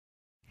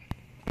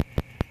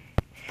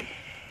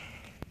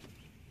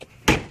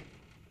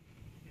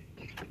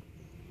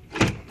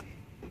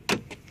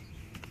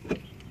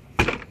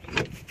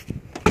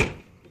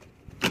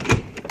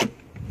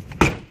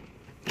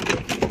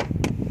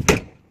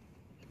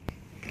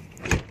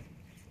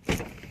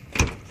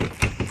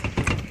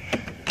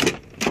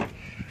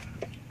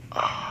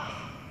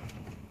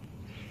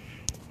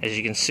as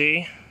you can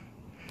see,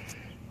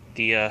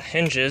 the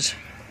hinges,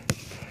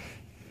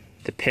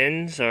 the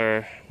pins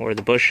or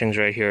the bushings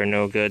right here are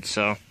no good,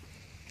 so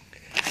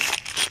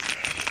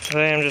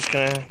today I'm just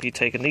gonna be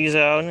taking these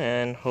out,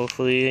 and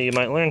hopefully you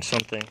might learn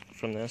something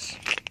from this.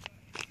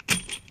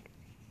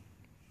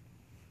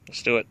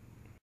 Let's do it.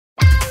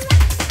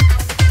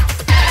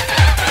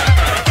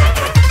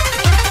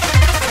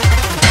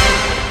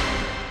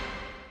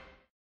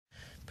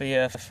 But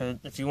yeah,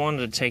 if you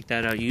wanted to take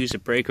that out, use a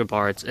breaker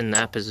bar. It's in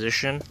that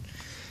position,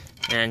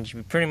 and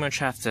you pretty much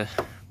have to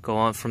go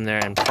on from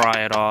there and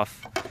pry it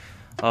off.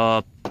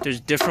 There's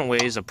different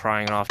ways of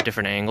prying it off,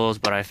 different angles,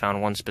 but I found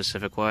one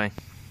specific way.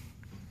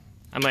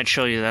 I might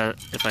show you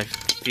that if I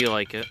feel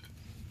like it.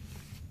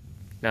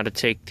 Now to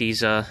take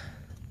these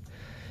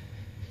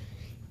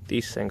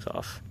things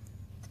off.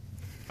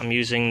 I'm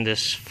using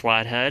this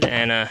flathead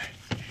and a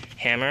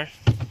hammer.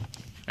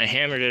 I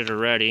hammered it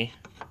already,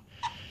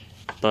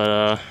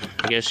 but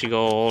I guess you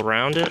go all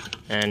around it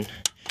and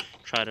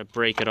try to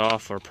break it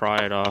off or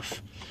pry it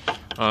off.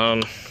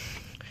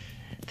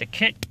 The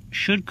kit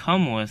should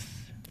come with,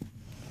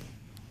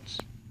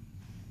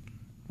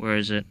 where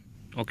is it?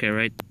 Okay,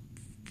 right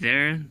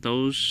there,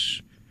 the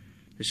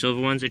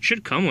silver ones, it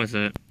should come with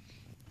it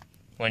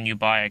when you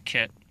buy a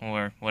kit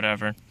or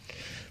whatever.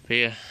 But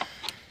yeah,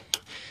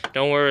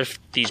 don't worry if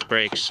these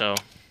break, so.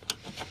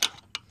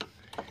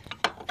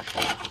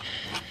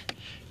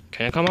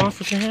 Can it come off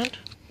with your hand?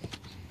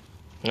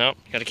 Nope,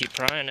 you gotta keep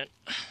prying it.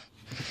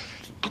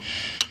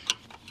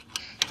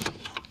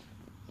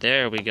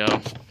 There we go.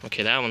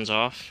 Okay, that one's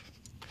off.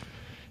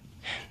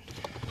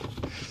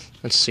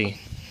 Let's see.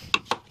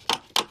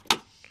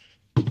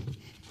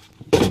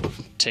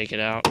 Take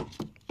it out.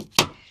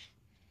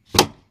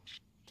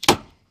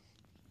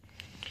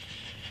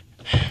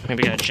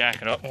 Maybe I gotta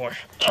jack it up more.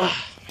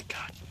 Oh my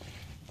god.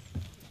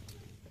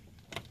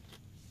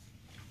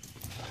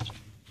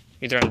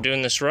 Either I'm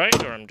doing this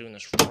right or I'm doing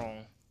this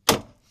wrong.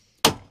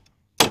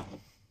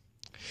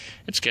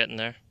 It's getting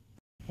there.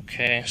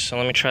 Okay, so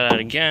let me try that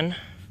again.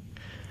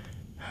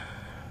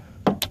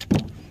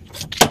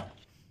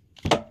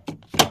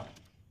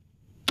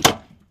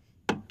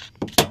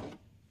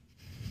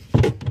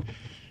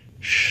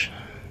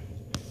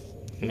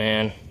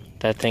 Man,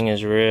 that thing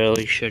is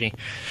really shitty.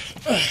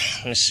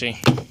 Let me see.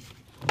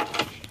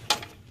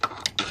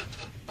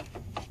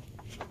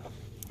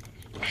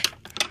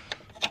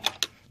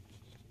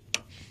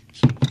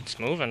 It's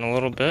moving a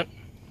little bit.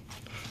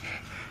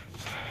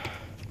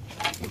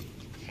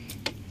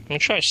 Let me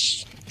try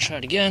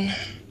it again.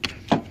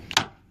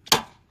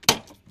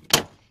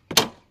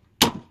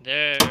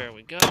 There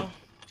we go.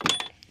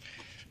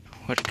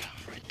 Where'd it go?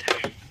 Right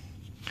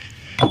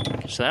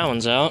there. So that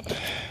one's out.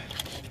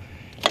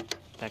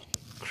 That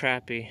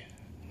crappy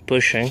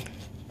bushing.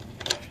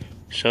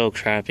 So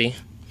crappy.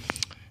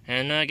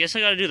 And I guess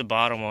I gotta do the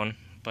bottom one,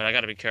 but I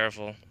gotta be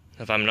careful.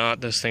 If I'm not,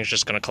 this thing's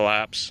just gonna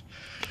collapse.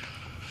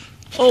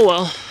 Oh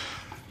well.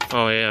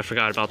 Oh yeah, I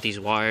forgot about these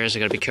wires. I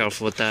gotta be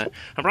careful with that.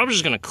 I'm probably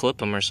just gonna clip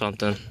them or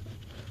something.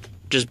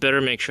 Just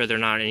better make sure they're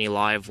not any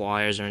live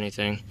wires or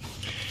anything,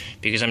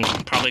 because I'm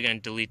probably gonna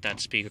delete that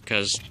speaker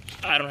because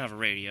I don't have a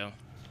radio.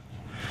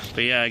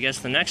 But yeah, I guess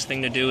the next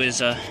thing to do is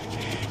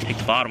take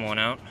the bottom one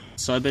out.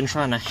 So I've been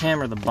trying to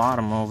hammer the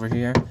bottom over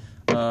here.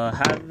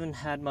 Haven't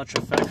had much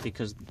effect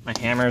because my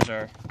hammers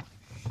are,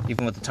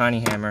 even with the tiny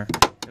hammer,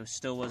 it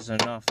still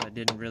wasn't enough. I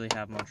didn't really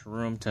have much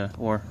room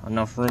or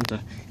enough room to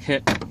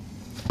hit.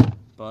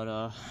 But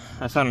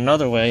I found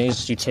another way.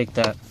 Is you take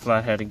that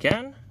flathead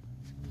again,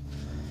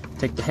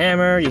 take the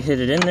hammer, you hit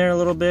it in there a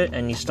little bit,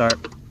 and you start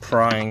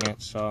prying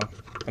it. So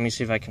let me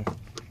see if I can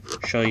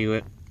show you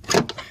it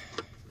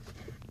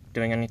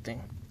doing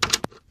anything.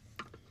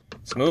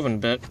 It's moving a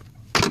bit.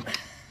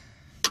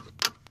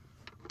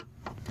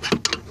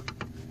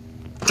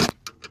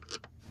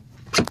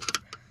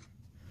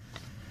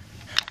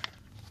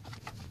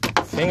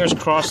 Fingers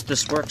crossed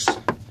this works.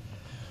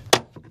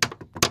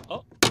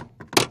 Oh.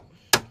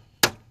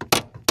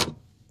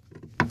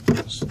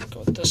 Let's go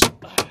with this.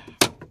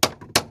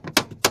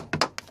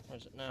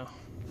 Where's it now?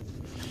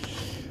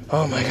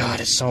 Oh my god,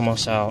 it's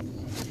almost out.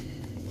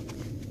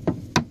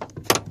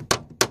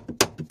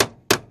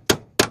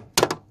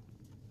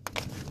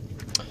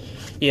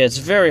 Yeah, it's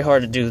very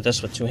hard to do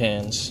this with two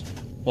hands.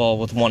 Well,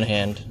 with one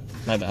hand.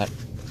 My bad.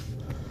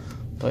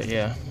 But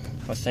yeah,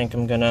 I think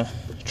I'm gonna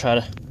try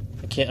to...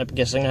 I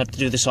guess I'm gonna have to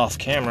do this off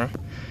camera.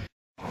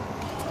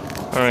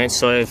 Alright,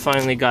 so I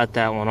finally got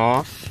that one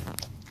off.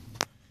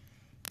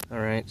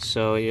 Alright,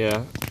 so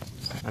yeah.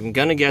 I'm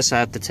gonna guess I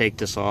have to take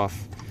this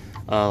off.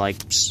 Like,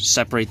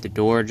 separate the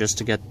door just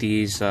to get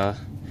these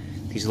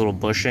little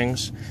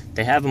bushings.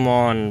 They have them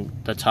on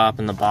the top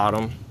and the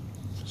bottom.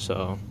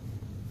 So,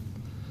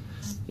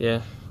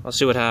 yeah, I'll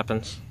see what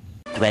happens.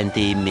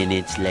 20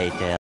 minutes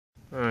later.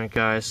 Alright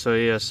guys, so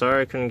yeah,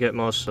 sorry I couldn't get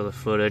most of the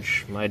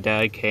footage. My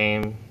dad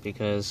came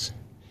because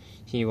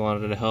he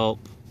wanted to help.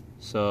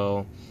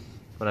 So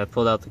when I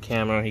pulled out the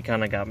camera, he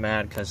kind of got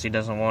mad because he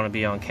doesn't want to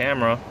be on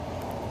camera.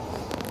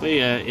 But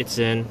yeah, it's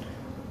in.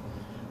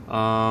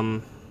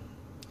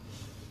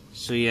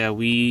 So yeah,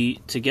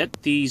 to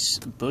get these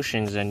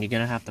bushings in, you're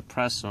gonna have to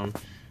press them.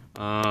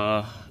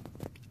 At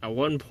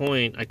one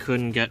point, I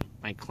couldn't get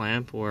my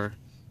clamp or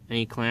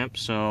any clamp,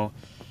 so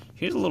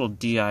here's a little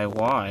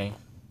DIY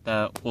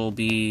that will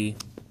be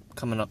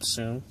coming up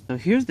soon. So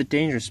here's the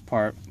dangerous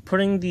part: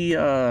 putting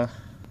the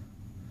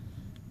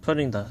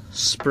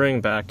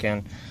spring back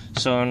in.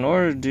 So in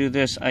order to do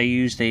this, I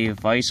used a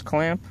vice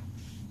clamp,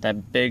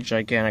 that big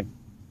gigantic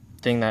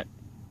thing that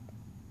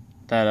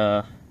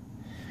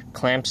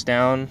clamps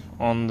down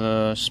on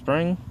the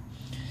spring,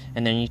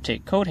 and then you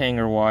take coat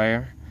hanger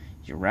wire,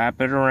 you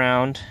wrap it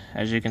around.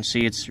 As you can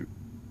see, it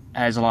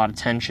has a lot of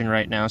tension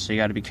right now, so you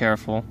got to be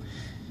careful,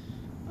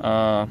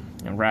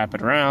 and wrap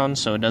it around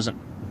so it doesn't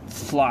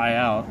fly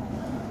out.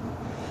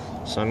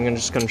 So I'm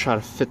just gonna try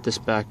to fit this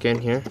back in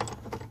here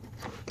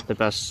the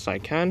best I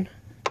can.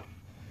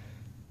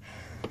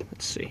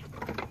 Let's see.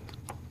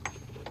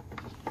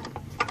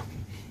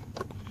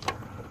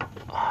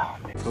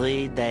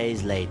 3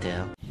 days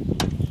later.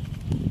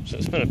 So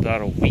it's been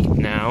about a week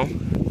now.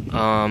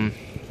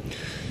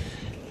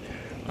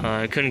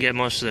 I couldn't get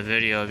most of the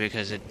video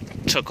because it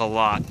took a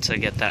lot to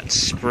get that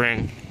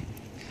spring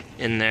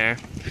in there.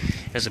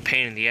 It was a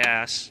pain in the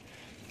ass.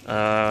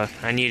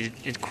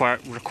 It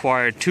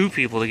required 2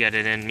 people to get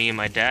it in. Me and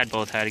my dad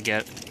both had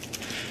to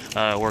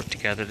work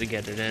together to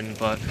get it in.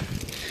 But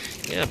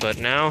yeah, but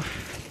now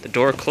the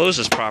door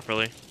closes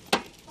properly.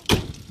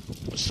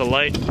 What's the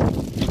light?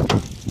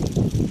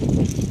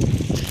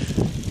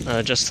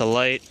 Just the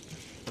light,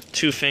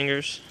 2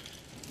 fingers.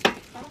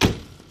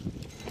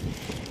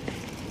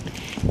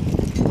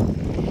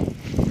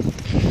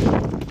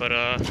 But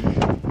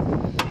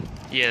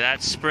yeah,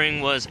 that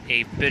spring was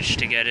a bitch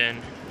to get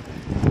in.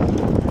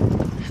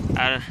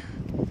 I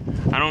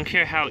don't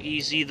care how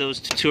easy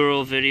those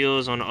tutorial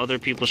videos on other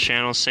people's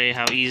channels say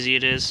how easy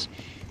it is.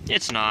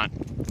 It's not.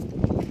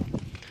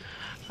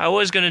 I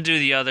was gonna do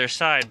the other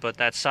side, but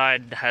that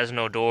side has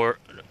no door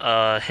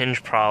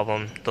hinge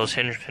problem, those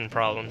hinge pin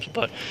problems.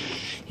 But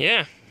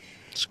yeah,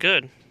 it's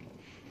good.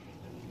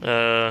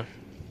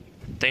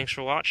 Thanks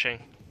for watching.